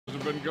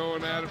been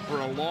going at it for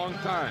a long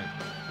time.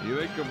 You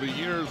think of the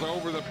years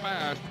over the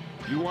past,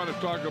 you want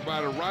to talk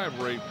about a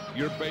rivalry,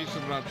 you're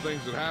basing it on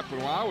things that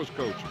happened while I was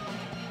coaching.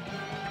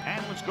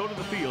 And let's go to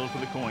the field for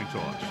the coin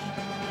toss.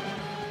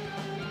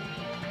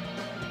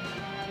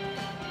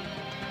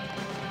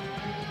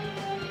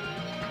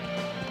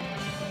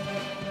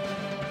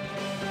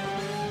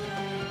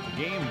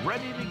 Game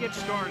ready to get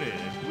started.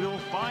 We'll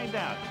find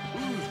out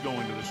who's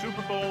going to the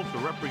Super Bowl to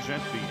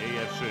represent the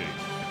AFC.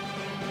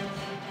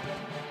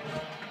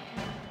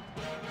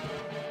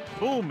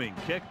 Booming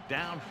kick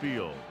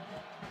downfield.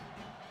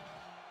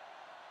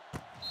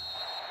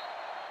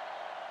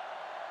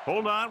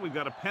 Hold on, we've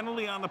got a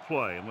penalty on the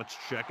play, and let's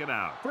check it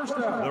out. First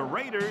down. The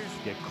Raiders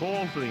get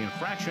called for the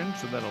infraction,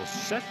 so that'll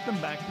set them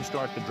back to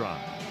start the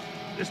drive.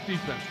 This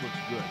defense looks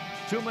good.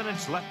 2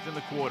 minutes left in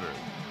the quarter.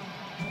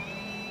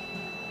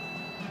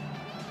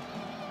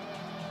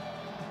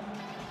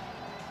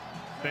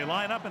 They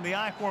line up in the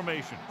I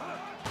formation.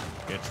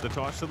 Gets the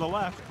toss to the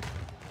left.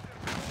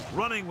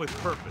 Running with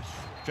purpose.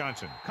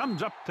 Johnson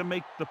comes up to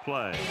make the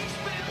play.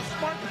 The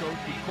smart coach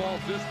would call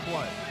this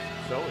play.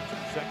 So it's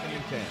 2nd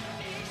and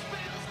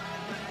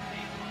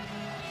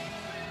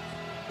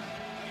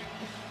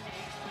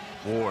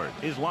 10. Ward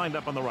is lined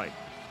up on the right.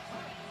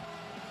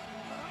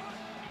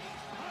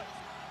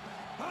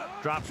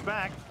 Drops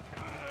back.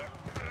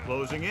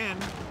 Closing in.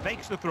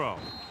 Makes the throw.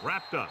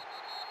 Wrapped up.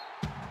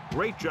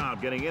 Great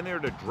job getting in there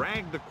to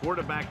drag the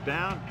quarterback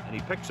down, and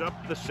he picks up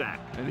the sack.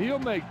 And he'll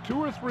make 2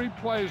 or 3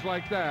 plays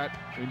like that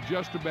in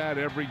just about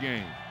every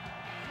game.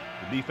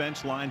 The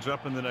defense lines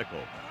up in the nickel.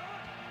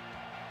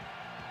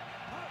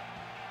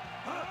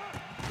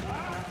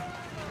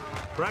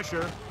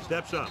 Pressure,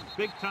 steps up.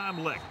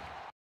 Big-time lick.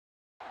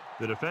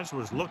 The defense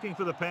was looking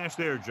for the pass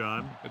there,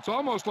 John. It's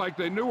almost like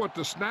they knew what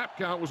the snap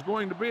count was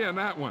going to be on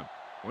that one.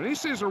 When he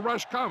sees a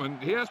rush coming,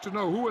 he has to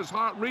know who his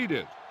hot read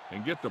is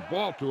and get the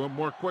ball to him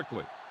more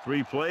quickly.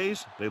 3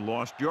 plays, they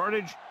lost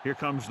yardage. Here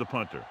comes the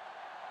punter.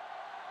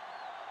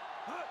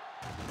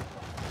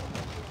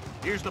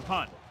 Here's the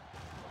punt.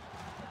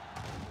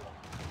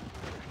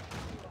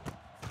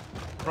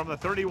 From the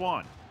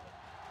 31.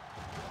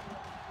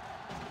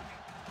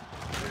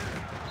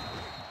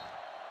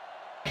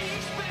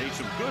 Made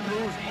some good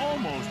moves,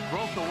 almost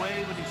broke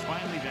away, but he's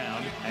finally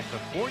down at the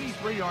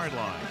 43-yard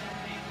line.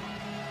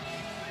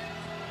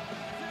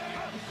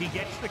 He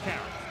gets the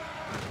carry.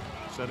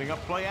 Setting up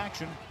play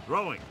action,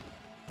 throwing.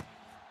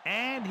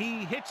 And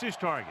he hits his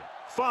target.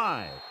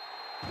 5.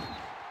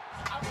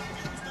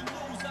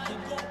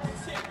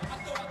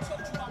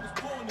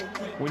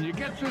 When you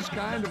get this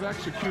kind of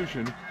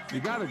execution, you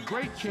got a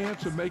great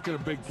chance of making a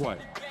big play.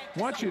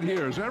 Watch it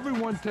here as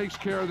everyone takes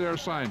care of their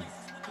assignment.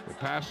 The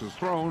pass is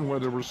thrown where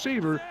the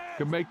receiver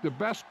can make the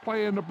best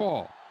play in the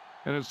ball,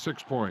 and it's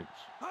 6 points.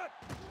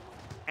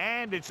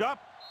 And it's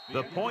up.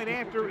 The point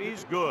after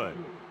is good.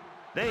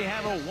 They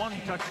have a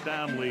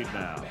 1-touchdown lead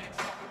now.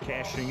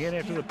 Cashing in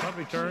after the punt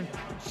return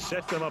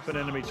set them up in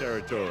enemy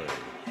territory.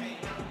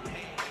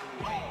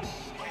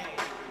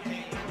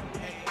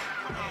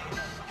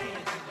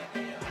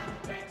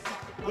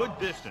 Good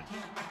distance.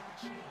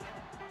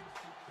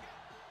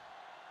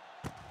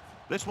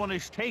 This one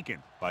is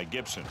taken by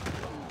Gibson.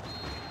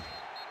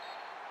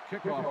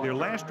 Their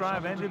last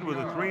drive ended with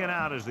a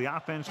 3-and-out as the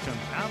offense comes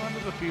out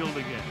onto the field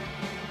again.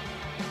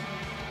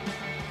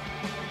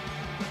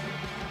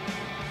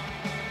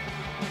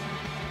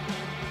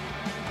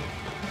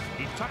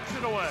 He tucks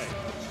it away.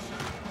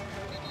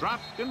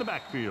 Dropped in the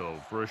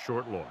backfield for a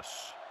short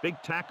loss. Big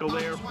tackle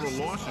there for a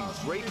loss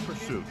and great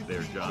pursuit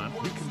there, John.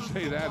 You can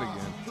say that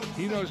again.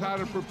 He knows how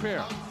to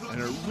prepare, and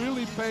it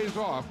really pays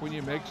off when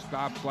you make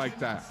stops like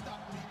that.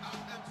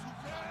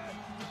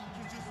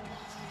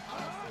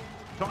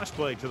 Toss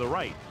play to the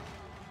right.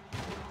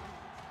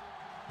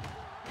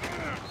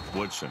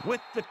 Woodson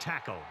with the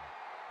tackle.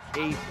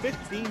 A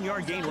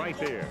 15-yard gain right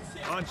there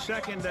on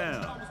 2nd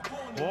down.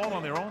 Ball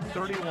on their own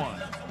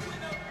 31.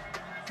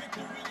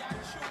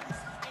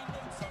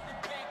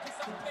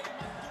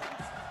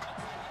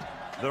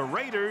 The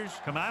Raiders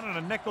come out in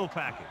a nickel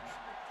package.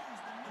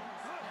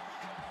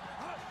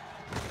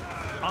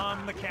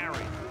 On the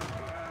carry.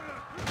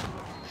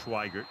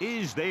 Schweiger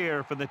is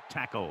there for the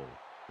tackle.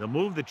 The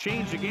move that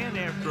changed again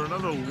after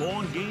another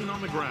long gain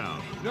on the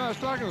ground. You know, I was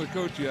talking to the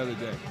coach the other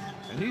day,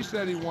 and he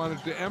said he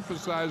wanted to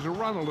emphasize the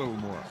run a little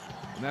more.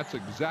 And that's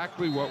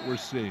exactly what we're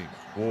seeing.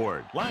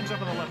 Ward lines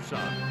up on the left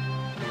side.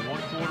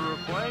 1 quarter of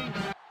play,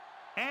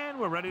 and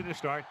we're ready to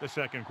start the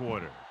 2nd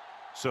quarter.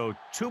 So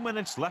 2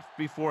 minutes left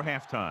before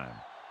halftime.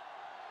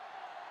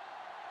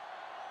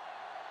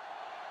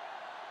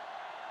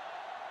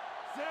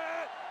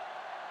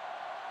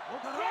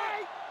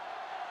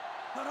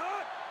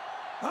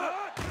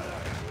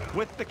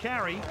 With the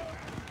carry,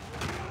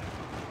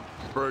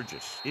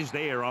 Burgess is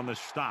there on the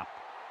stop.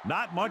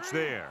 Not much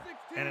there,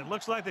 and it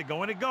looks like they're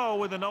going to go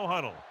with a no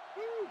huddle.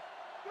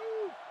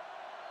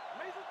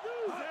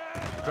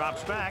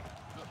 Drops back,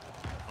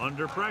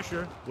 under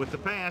pressure with the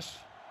pass.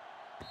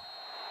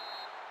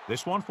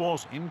 This one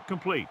falls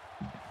incomplete.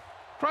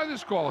 Try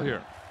this call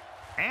here.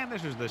 And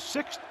this is the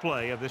 6th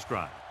play of this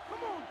drive.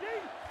 Come on, D.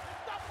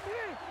 Stop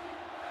here.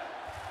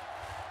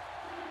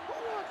 Who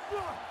wants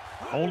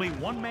some? Only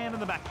one man in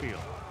the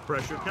backfield.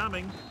 Pressure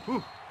coming.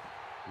 Whew.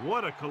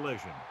 What a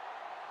collision.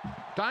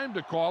 Time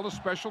to call a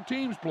special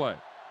teams play.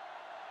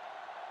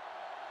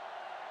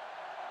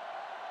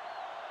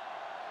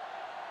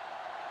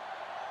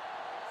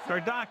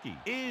 Kardaki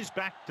is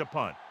back to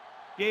punt.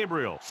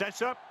 Gabriel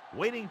sets up,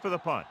 waiting for the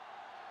punt.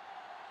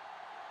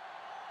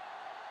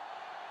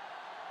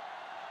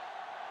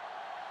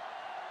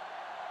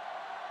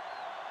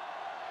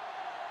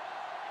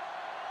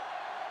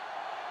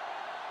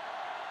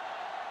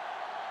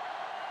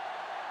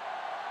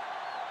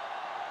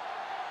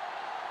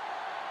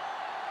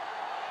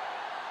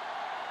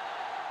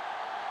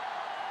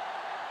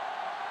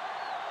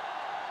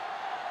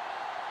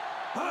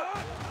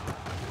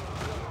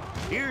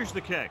 Here's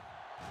the kick.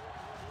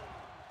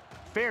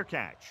 Fair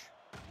catch.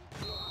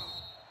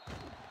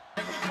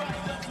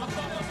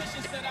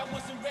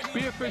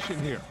 Be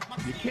efficient here.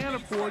 You can't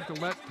afford to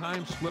let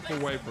time slip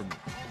away from you.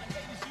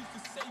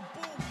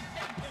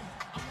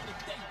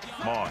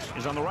 Moss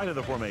is on the right of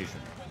the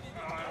formation.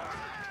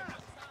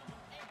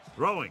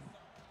 Throwing.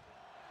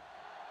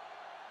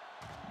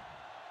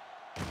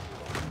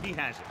 He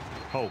has it.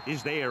 Hope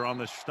is there on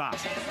the stop.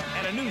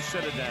 And a new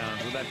set of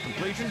downs with that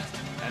completion.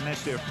 And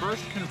that's their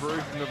first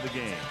conversion of the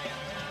game.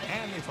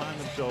 And they find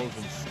themselves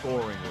in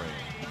scoring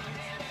range.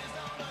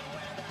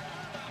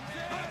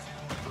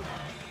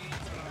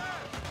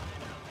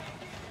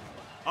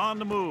 On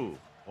the move.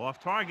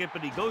 Off target,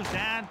 but he goes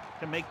down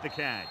to make the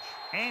catch.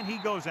 And he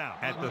goes out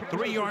at the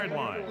 3-yard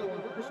line.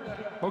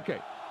 Okay,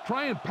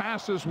 try and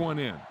pass this one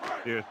in.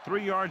 They're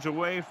 3 yards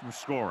away from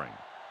scoring.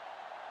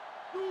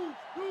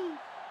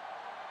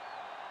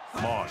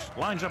 Moss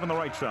lines up on the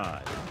right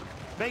side.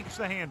 Fakes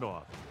the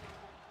handoff.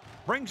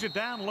 Brings it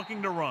down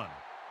looking to run.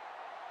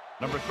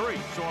 Number 3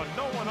 saw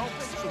no one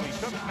open, so he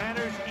took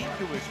matters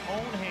into his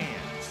own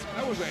hands.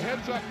 That was a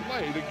heads-up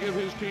play to give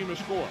his team a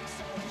score.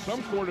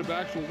 Some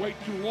quarterbacks will wait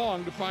too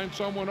long to find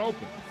someone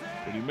open.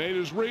 But he made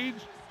his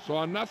reads,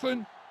 saw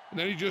nothing, and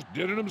then he just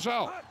did it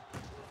himself.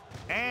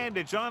 And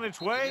it's on its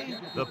way.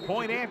 The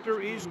point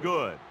after is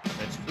good.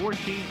 That's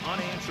 14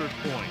 unanswered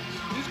points.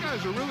 These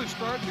guys are really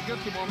starting to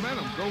get the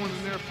momentum going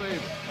in their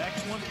favor.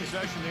 Excellent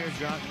possession there,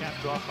 John,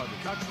 capped off by the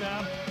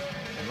touchdown.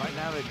 And right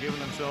now they've given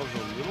themselves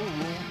a little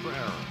room for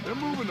error. They're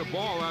moving the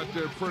ball out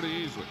there pretty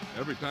easily.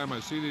 Every time I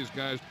see these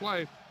guys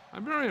play,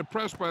 I'm very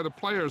impressed by the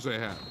players they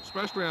have,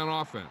 especially on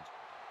offense.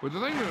 But the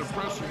thing that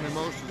impresses me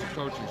most is the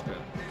coaching staff.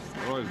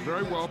 They're always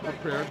very well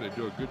prepared. They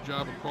do a good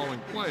job of calling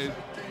plays,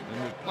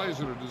 and there's plays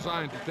that are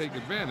designed to take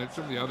advantage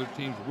of the other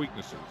team's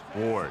weaknesses.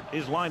 Ward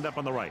is lined up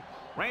on the right.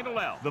 Randall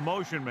L., the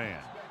motion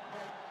man.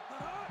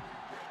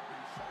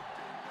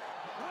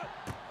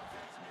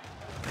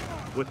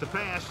 With the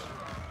pass,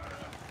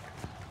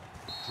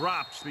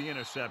 drops the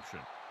interception.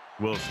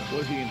 Wilson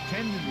was the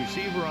intended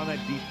receiver on that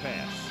deep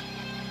pass.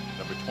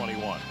 Number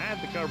 21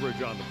 had the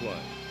coverage on the play.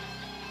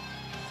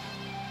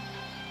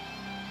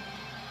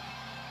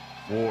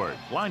 Ward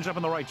lines up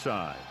on the right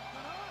side.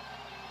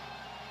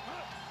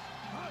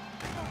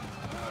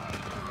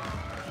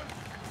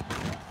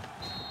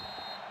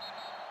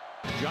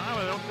 John,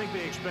 I don't think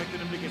they expected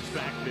him to get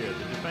back there.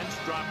 The defense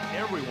dropped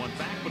everyone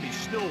back, but he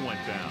still went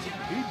down.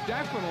 He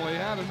definitely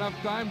had enough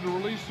time to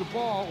release the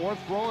ball or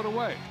throw it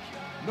away.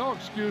 No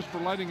excuse for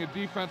letting a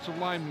defensive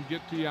lineman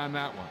get to you on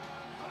that one.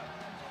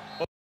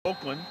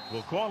 Oakland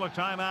will call a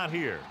timeout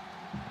here.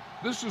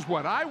 This is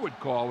what I would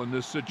call in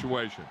this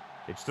situation.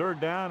 It's 3rd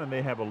down, and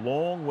they have a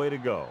long way to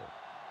go.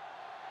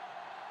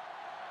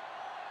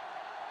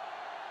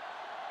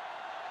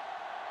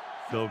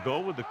 They'll go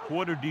with the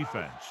quarter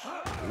defense.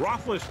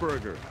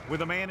 Roethlisberger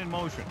with a man in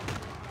motion.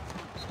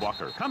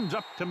 Walker comes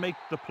up to make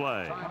the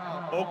play.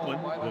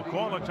 Oakland will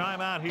call a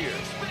timeout here.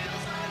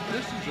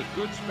 This is a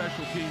good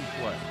special teams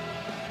play.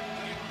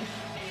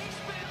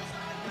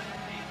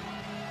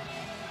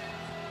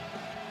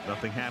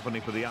 Nothing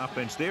happening for the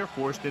offense. They're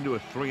forced into a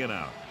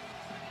 3-and-out.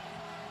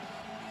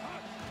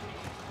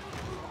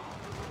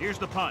 Here's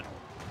the punt.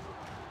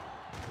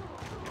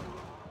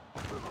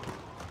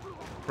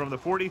 From the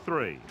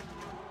 43.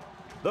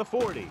 The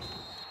 40.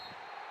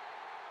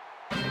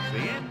 It's the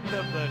end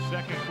of the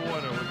second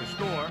quarter with the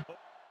score.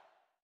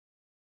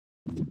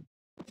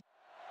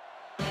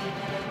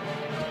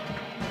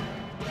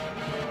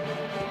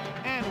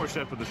 And we're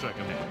set for the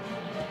second half.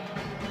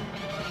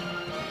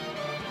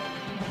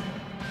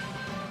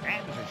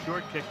 And it's a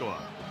short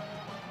kickoff.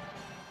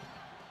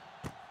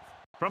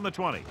 From the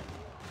 20.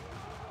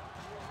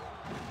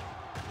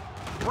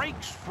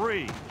 Breaks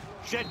free.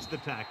 Sheds the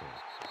tackle.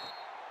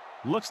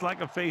 Looks like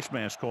a face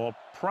mask call,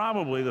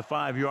 probably the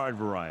 5-yard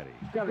variety.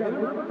 The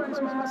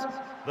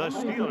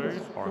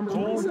Steelers are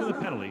called to the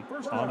penalty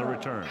on the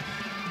return.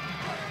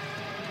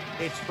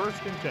 It's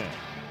 1st and 10.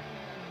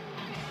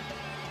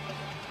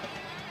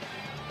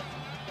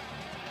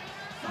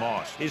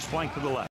 Moss is flanked to the left.